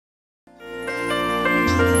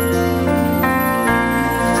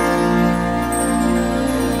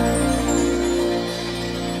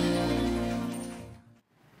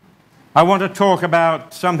I want to talk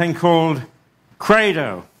about something called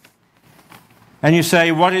CREDO. And you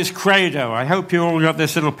say, what is CREDO? I hope you all got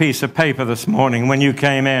this little piece of paper this morning when you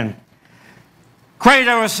came in.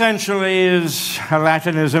 CREDO essentially is a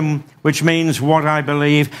Latinism which means what I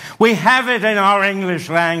believe. We have it in our English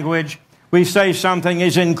language. We say something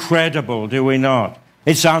is incredible, do we not?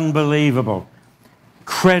 It's unbelievable.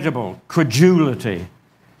 Credible, credulity.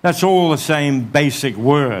 That's all the same basic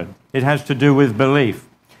word. It has to do with belief.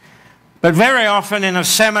 But very often in a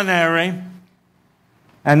seminary,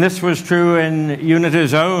 and this was true in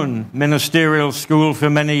Unity's own ministerial school for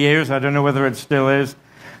many years, I don't know whether it still is,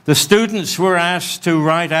 the students were asked to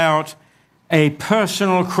write out a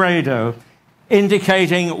personal credo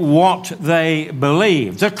indicating what they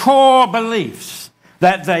believed, the core beliefs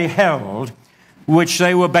that they held, which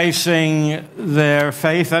they were basing their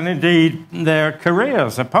faith and indeed their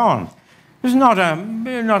careers upon. It's not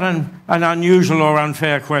an unusual or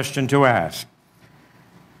unfair question to ask.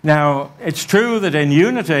 Now, it's true that in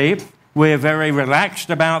Unity, we're very relaxed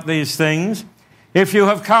about these things. If you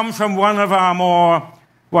have come from one of our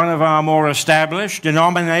more established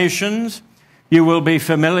denominations, you will be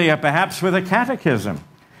familiar perhaps with a catechism,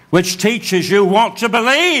 which teaches you what to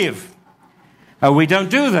believe. We don't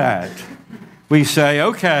do that. We say,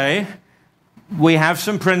 okay, we have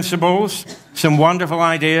some principles, some wonderful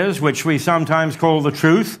ideas, which we sometimes call the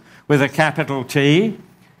truth, with a capital T,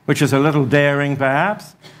 which is a little daring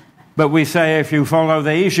perhaps. But we say if you follow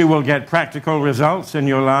these, you will get practical results in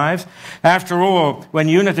your lives. After all, when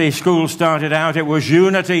Unity School started out, it was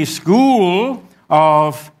Unity School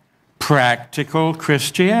of Practical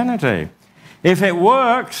Christianity. If it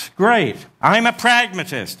works, great. I'm a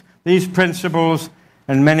pragmatist. These principles,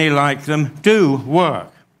 and many like them, do work.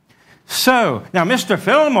 So, now Mr.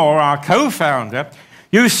 Fillmore, our co-founder,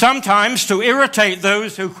 used sometimes to irritate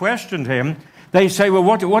those who questioned him. They say, well,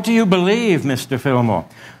 what do you believe, Mr. Fillmore?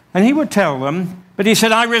 And he would tell them, but he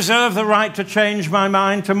said, I reserve the right to change my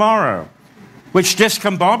mind tomorrow, which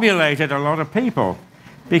discombobulated a lot of people,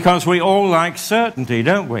 because we all like certainty,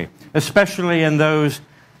 don't we? Especially in those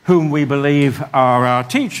whom we believe are our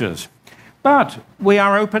teachers. But we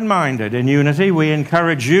are open-minded in Unity. We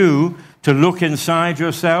encourage you to look inside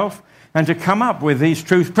yourself and to come up with these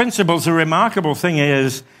truth principles. The remarkable thing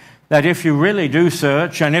is that if you really do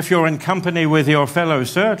search, and if you're in company with your fellow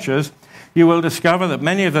searchers, you will discover that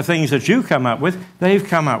many of the things that you come up with, they've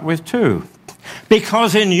come up with too.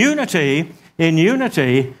 Because in unity,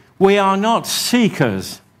 we are not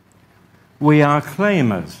seekers, we are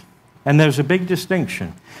claimers. And there's a big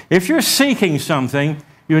distinction. If you're seeking something,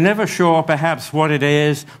 you're never sure perhaps what it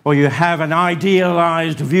is, or you have an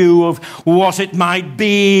idealized view of what it might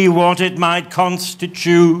be, what it might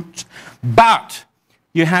constitute. But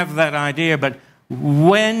you have that idea. But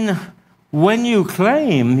when you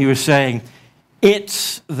claim, you're saying,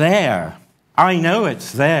 it's there. I know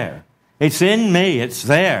it's there. It's in me. It's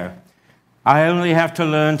there. I only have to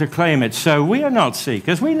learn to claim it. So we are not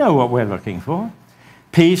seekers. We know what we're looking for.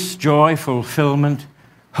 Peace, joy, fulfillment,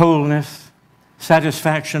 wholeness,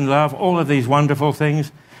 satisfaction, love, all of these wonderful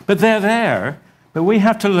things. But they're there. But we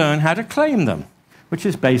have to learn how to claim them, which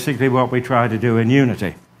is basically what we try to do in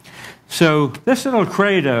Unity. So this little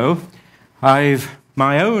credo, I've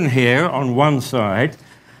my own here on one side.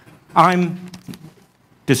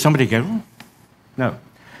 Did somebody go? No.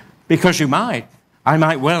 Because you might. I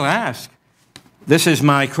might well ask, this is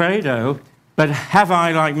my credo, but have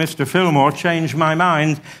I, like Mr. Fillmore, changed my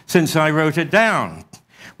mind since I wrote it down?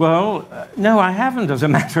 Well, no, I haven't, as a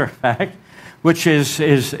matter of fact, which is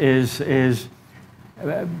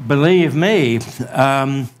believe me,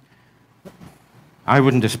 I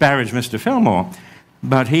wouldn't disparage Mr. Fillmore,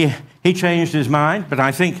 but he changed his mind, but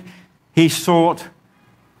I think he sought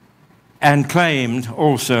and claimed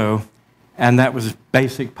also, and that was a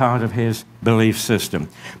basic part of his belief system.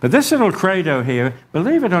 But this little credo here,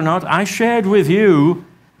 believe it or not, I shared with you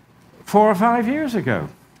 4 or 5 years ago.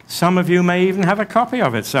 Some of you may even have a copy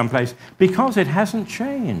of it someplace, because it hasn't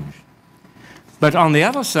changed. But on the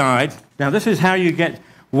other side, now this is how you get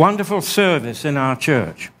wonderful service in our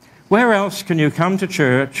church. Where else can you come to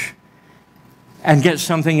church and get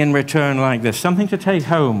something in return like this, something to take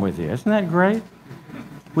home with you? Isn't that great?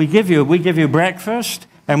 We give you breakfast,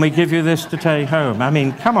 and we give you this to take home. I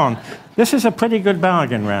mean, come on. This is a pretty good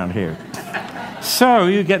bargain round here. So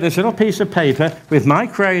you get this little piece of paper with my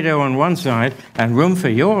credo on one side and room for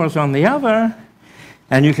yours on the other,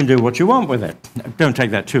 and you can do what you want with it. Don't take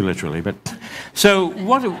that too literally. But so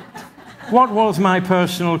what was my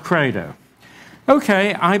personal credo?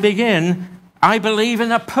 Okay, I begin. I believe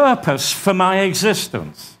in a purpose for my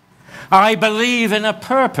existence. I believe in a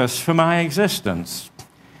purpose for my existence.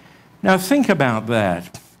 Now think about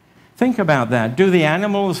that. Think about that. Do the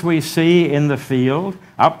animals we see in the field,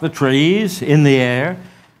 up the trees, in the air,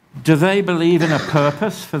 do they believe in a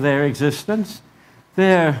purpose for their existence?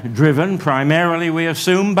 They're driven primarily, we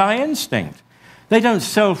assume, by instinct. They don't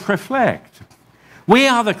self-reflect. We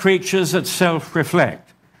are the creatures that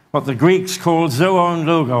self-reflect, what the Greeks called zoon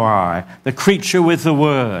logoi, the creature with the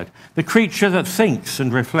word, the creature that thinks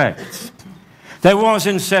and reflects. There was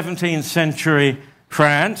in 17th century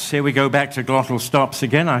France, here we go back to glottal stops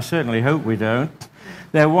again, I certainly hope we don't.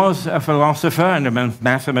 There was a philosopher and a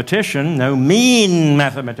mathematician, no mean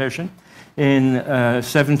mathematician, in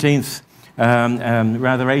 18th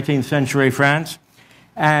century France.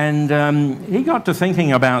 And he got to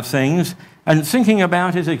thinking about things and thinking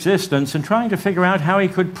about his existence and trying to figure out how he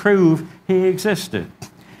could prove he existed.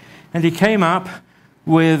 And he came up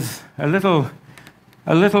with a little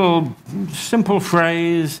simple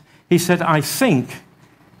phrase. He said, I think,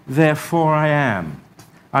 therefore I am.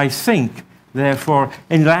 I think, therefore.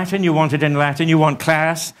 In Latin, you want it in Latin, you want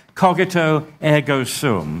class, cogito ergo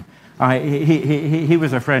sum. He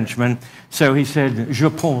was a Frenchman, so he said, je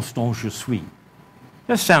pense donc je suis.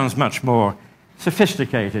 This sounds much more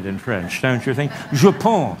sophisticated in French, don't you think? Je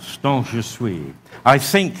pense donc je suis. I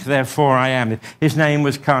think, therefore I am. His name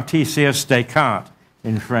was Cartesius Descartes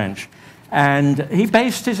in French. And he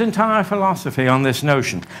based his entire philosophy on this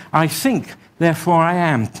notion. I think, therefore I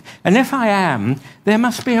am. And if I am, there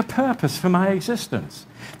must be a purpose for my existence.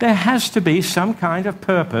 There has to be some kind of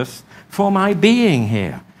purpose for my being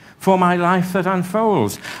here, for my life that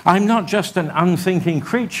unfolds. I'm not just an unthinking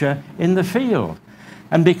creature in the field.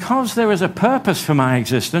 And because there is a purpose for my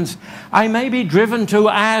existence, I may be driven to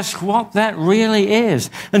ask what that really is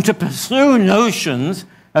and to pursue notions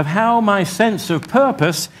of how my sense of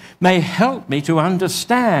purpose may help me to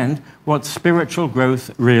understand what spiritual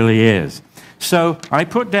growth really is. So I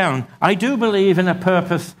put down, I do believe in a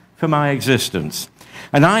purpose for my existence.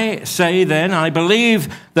 And I say then, I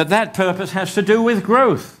believe that that purpose has to do with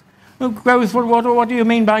growth. Well, growth, what do you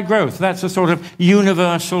mean by growth? That's a sort of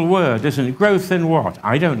universal word, isn't it? Growth in what?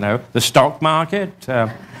 I don't know. The stock market?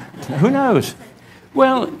 Who knows?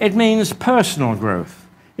 Well, it means personal growth.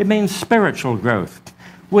 It means spiritual growth.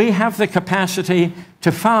 We have the capacity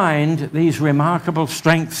to find these remarkable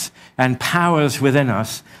strengths and powers within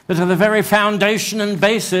us that are the very foundation and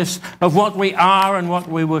basis of what we are and what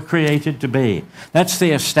we were created to be. That's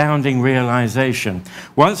the astounding realization.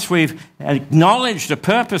 Once we've acknowledged a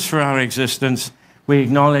purpose for our existence, we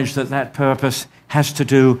acknowledge that that purpose has to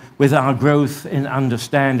do with our growth in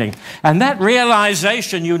understanding. And that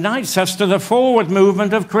realization unites us to the forward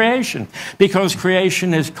movement of creation, because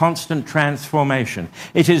creation is constant transformation.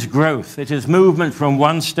 It is growth. It is movement from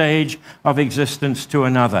one stage of existence to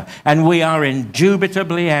another. And we are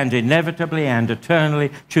indubitably and inevitably and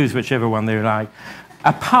eternally, choose whichever one they like,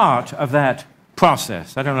 a part of that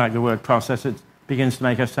process. I don't like the word process. It begins to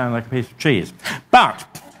make us sound like a piece of cheese. But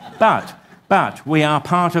we are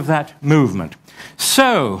part of that movement.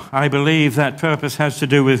 So, I believe that purpose has to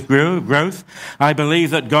do with growth. I believe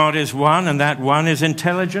that God is one, and that one is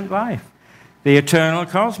intelligent life. The eternal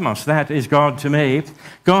cosmos, that is God to me.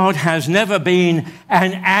 God has never been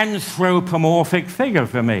an anthropomorphic figure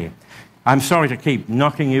for me. I'm sorry to keep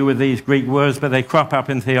knocking you with these Greek words, but they crop up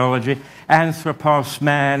in theology. Anthropos,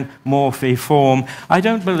 man, morphe, form. I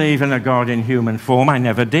don't believe in a God in human form. I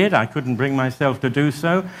never did. I couldn't bring myself to do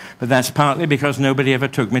so. But that's partly because nobody ever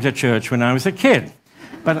took me to church when I was a kid.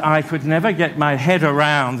 But I could never get my head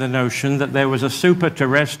around the notion that there was a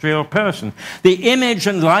super-terrestrial person. The image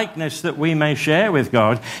and likeness that we may share with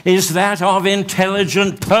God is that of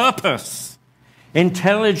intelligent purpose.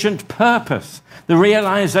 Intelligent purpose. The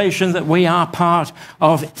realization that we are part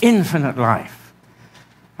of infinite life.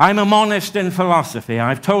 I'm a monist in philosophy,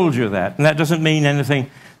 I've told you that, and that doesn't mean anything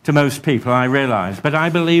to most people, I realize, but I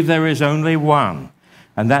believe there is only one,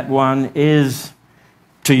 and that one is,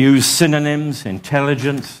 to use synonyms,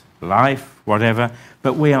 intelligence, life, whatever,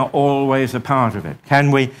 but we are always a part of it.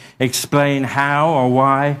 Can we explain how or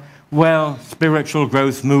why? Well, spiritual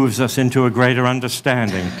growth moves us into a greater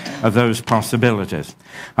understanding of those possibilities.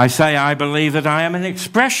 I say I believe that I am an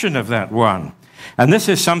expression of that one. And this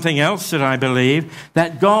is something else that I believe,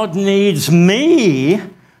 that God needs me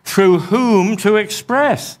through whom to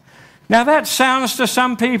express. Now that sounds to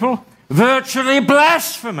some people virtually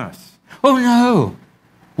blasphemous. Oh no,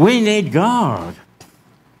 we need God.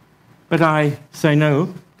 But I say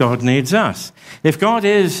no, God needs us. If God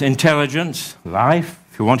is intelligence, life,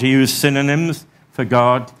 if you want to use synonyms for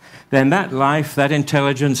God, then that life, that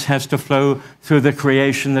intelligence has to flow through the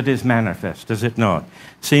creation that is manifest, does it not?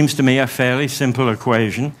 Seems to me a fairly simple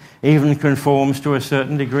equation, even conforms to a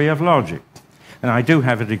certain degree of logic. And I do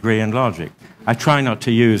have a degree in logic. I try not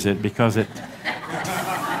to use it because it...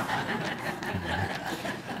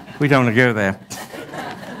 we don't want to go there.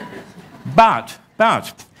 But,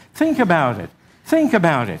 think about it. Think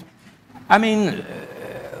about it. I mean,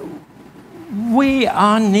 we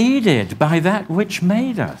are needed by that which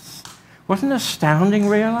made us. What an astounding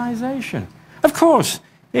realization. Of course,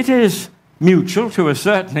 it is mutual to a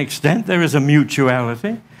certain extent. There is a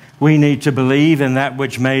mutuality. We need to believe in that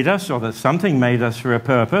which made us, or that something made us for a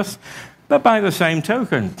purpose. But by the same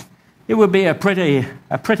token, it would be a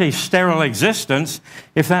pretty sterile existence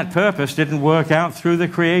if that purpose didn't work out through the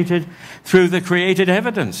created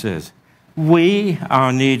evidences. We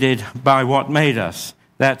are needed by what made us.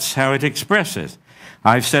 That's how it expresses.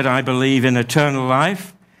 I've said I believe in eternal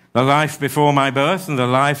life, the life before my birth and the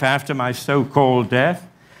life after my so-called death.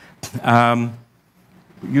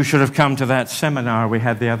 You should have come to that seminar we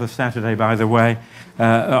had the other Saturday, by the way,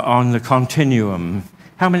 on the continuum.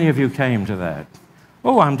 How many of you came to that?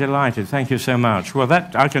 Oh, I'm delighted. Thank you so much. Well,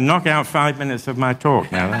 I can knock out 5 minutes of my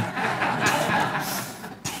talk now.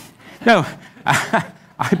 No,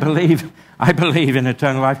 I believe in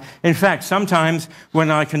eternal life. In fact, sometimes when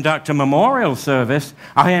I conduct a memorial service,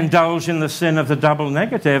 I indulge in the sin of the double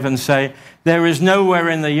negative and say, there is nowhere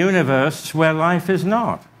in the universe where life is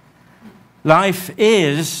not. Life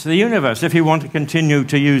is the universe, if you want to continue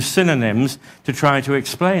to use synonyms to try to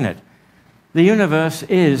explain it. The universe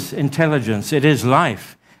is intelligence, it is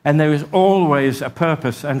life, and there is always a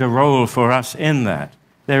purpose and a role for us in that.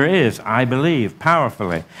 There is, I believe,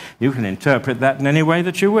 powerfully. You can interpret that in any way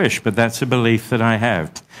that you wish, but that's a belief that I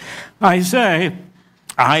have. I say,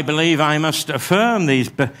 I believe I must affirm these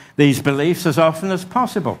beliefs as often as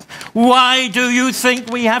possible. Why do you think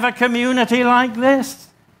we have a community like this?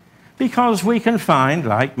 Because we can find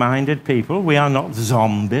like-minded people. We are not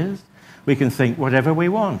zombies. We can think whatever we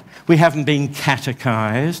want. We haven't been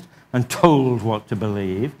catechized and told what to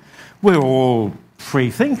believe. We're all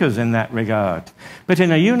free thinkers in that regard. But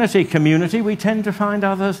in a unity community, we tend to find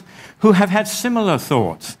others who have had similar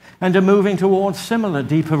thoughts and are moving towards similar,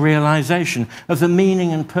 deeper realization of the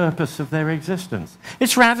meaning and purpose of their existence.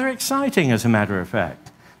 It's rather exciting, as a matter of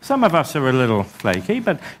fact. Some of us are a little flaky,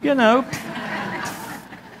 but, you know,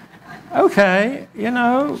 okay, you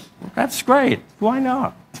know, that's great. Why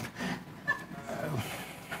not?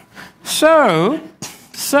 So,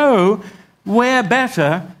 we're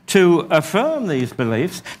better to affirm these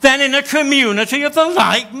beliefs than in a community of the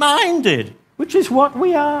like-minded, which is what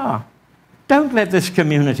we are. Don't let this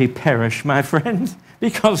community perish, my friends,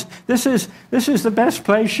 because this is the best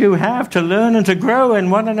place you have to learn and to grow in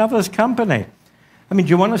one another's company. I mean,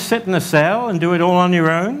 do you want to sit in a cell and do it all on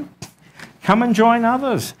your own? Come and join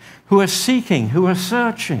others who are seeking, who are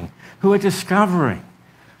searching, who are discovering,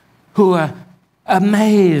 who are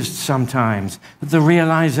amazed sometimes at the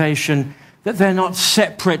realization that they're not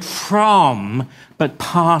separate from, but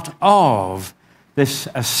part of this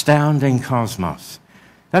astounding cosmos.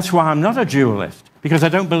 That's why I'm not a dualist, because I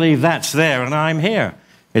don't believe that's there and I'm here.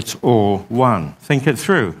 It's all one. Think it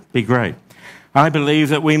through. Be great. I believe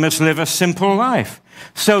that we must live a simple life,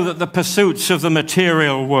 so that the pursuits of the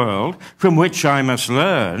material world, from which I must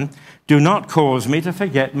learn, do not cause me to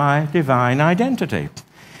forget my divine identity.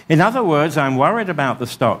 In other words, I'm worried about the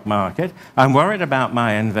stock market. I'm worried about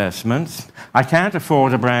my investments. I can't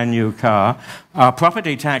afford a brand new car. Our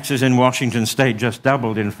property taxes in Washington state just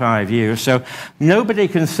doubled in 5 years. So nobody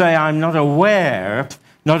can say I'm not aware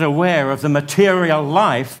of the material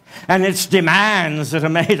life and its demands that are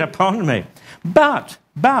made upon me. But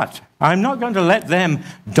I'm not going to let them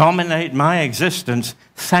dominate my existence.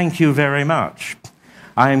 Thank you very much.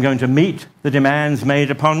 I am going to meet the demands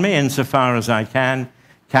made upon me insofar as I can,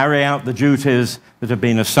 carry out the duties that have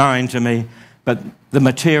been assigned to me, but the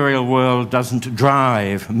material world doesn't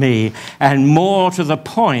drive me. And more to the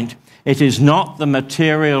point, it is not the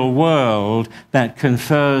material world that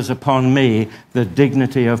confers upon me the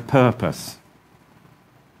dignity of purpose.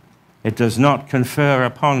 It does not confer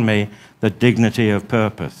upon me the dignity of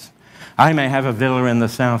purpose. I may have a villa in the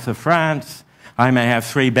south of France, I may have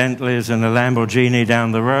 3 Bentleys and a Lamborghini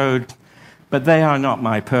down the road, but they are not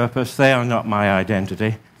my purpose, they are not my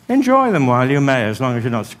identity. Enjoy them while you may, as long as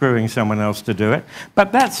you're not screwing someone else to do it.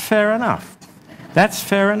 But that's fair enough. That's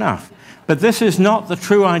fair enough. But this is not the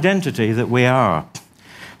true identity that we are.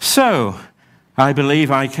 So, I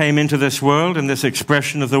believe I came into this world and this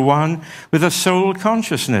expression of the One with a soul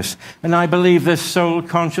consciousness. And I believe this soul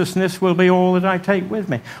consciousness will be all that I take with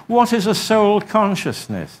me. What is a soul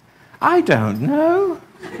consciousness? I don't know.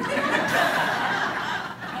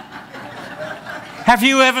 Have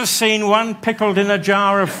you ever seen one pickled in a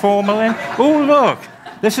jar of formalin? Oh, look,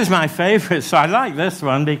 this is my favorite. So I like this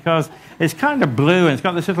one because it's kind of blue and it's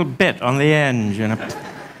got this little bit on the end, you know.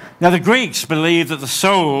 Now, the Greeks believed that the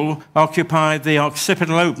soul occupied the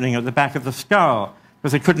occipital opening at the back of the skull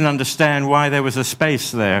because they couldn't understand why there was a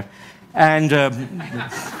space there. And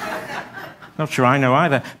not sure I know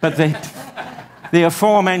either, but the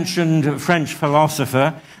aforementioned French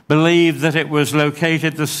philosopher believed that it was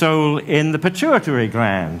located, the soul, in the pituitary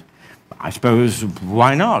gland. I suppose,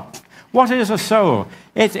 why not? What is a soul?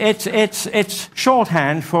 It's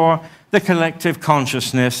shorthand for the collective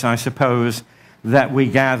consciousness, I suppose, that we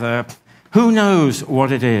gather. Who knows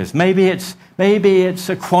what it is? Maybe it's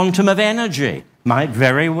a quantum of energy. Might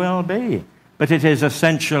very well be. But it is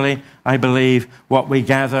essentially, I believe, what we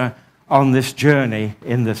gather on this journey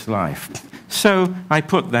in this life. So I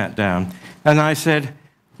put that down. And I said,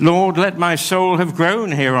 Lord, let my soul have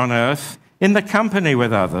grown here on earth in the company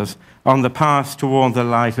with others on the path toward the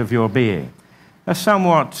light of your being. A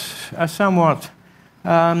somewhat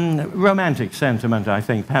romantic sentiment, I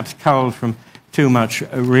think, perhaps culled from too much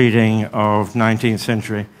reading of 19th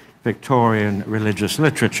century Victorian religious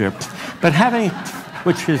literature. But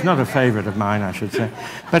which is not a favorite of mine, I should say.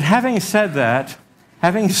 But having said that,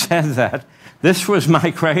 this was my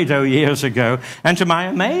credo years ago, and to my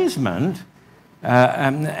amazement,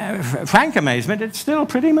 frank amazement, it still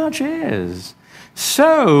pretty much is.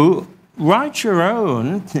 So, write your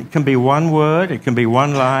own. It can be one word, it can be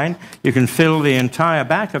one line. You can fill the entire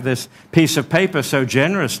back of this piece of paper so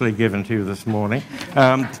generously given to you this morning.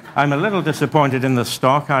 I'm a little disappointed in the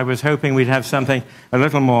stock. I was hoping we'd have something a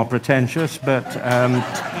little more pretentious, but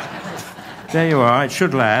there you are. It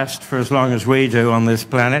should last for as long as we do on this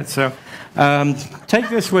planet. So take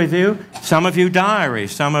this with you. Some of you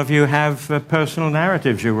diaries, some of you have personal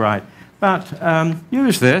narratives you write. But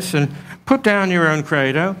use this and put down your own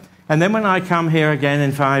credo. And then when I come here again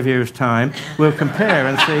in 5 years' time, we'll compare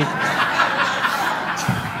and see.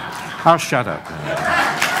 I'll shut up.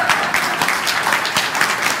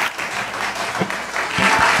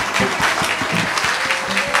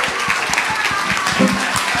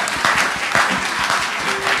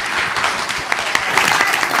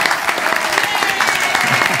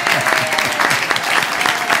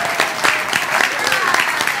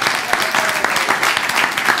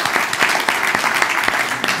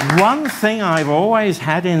 One thing I've always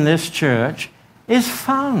had in this church is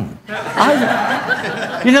fun.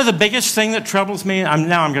 You know, the biggest thing that troubles me,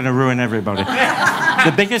 now I'm going to ruin everybody.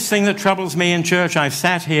 The biggest thing that troubles me in church, I've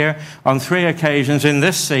sat here on 3 occasions in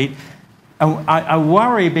this seat. I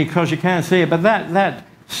worry because you can't see it, but that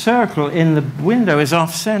circle in the window is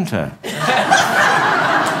off center. We'll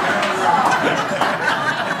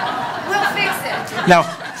fix it.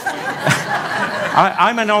 Now,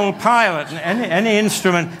 I'm an old pilot, and any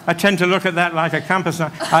instrument, I tend to look at that like a compass.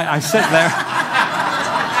 I sit there.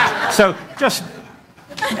 So just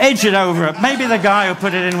edge it over. Maybe the guy who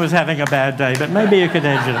put it in was having a bad day, but maybe you could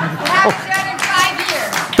edge it over. We haven't done it in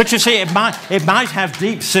 5 years. But you see, it might have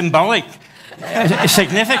deep symbolic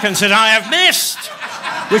significance that I have missed,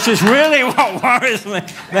 which is really what worries me.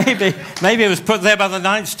 Maybe it was put there by the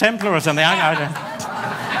Knights Templar or something. I don't.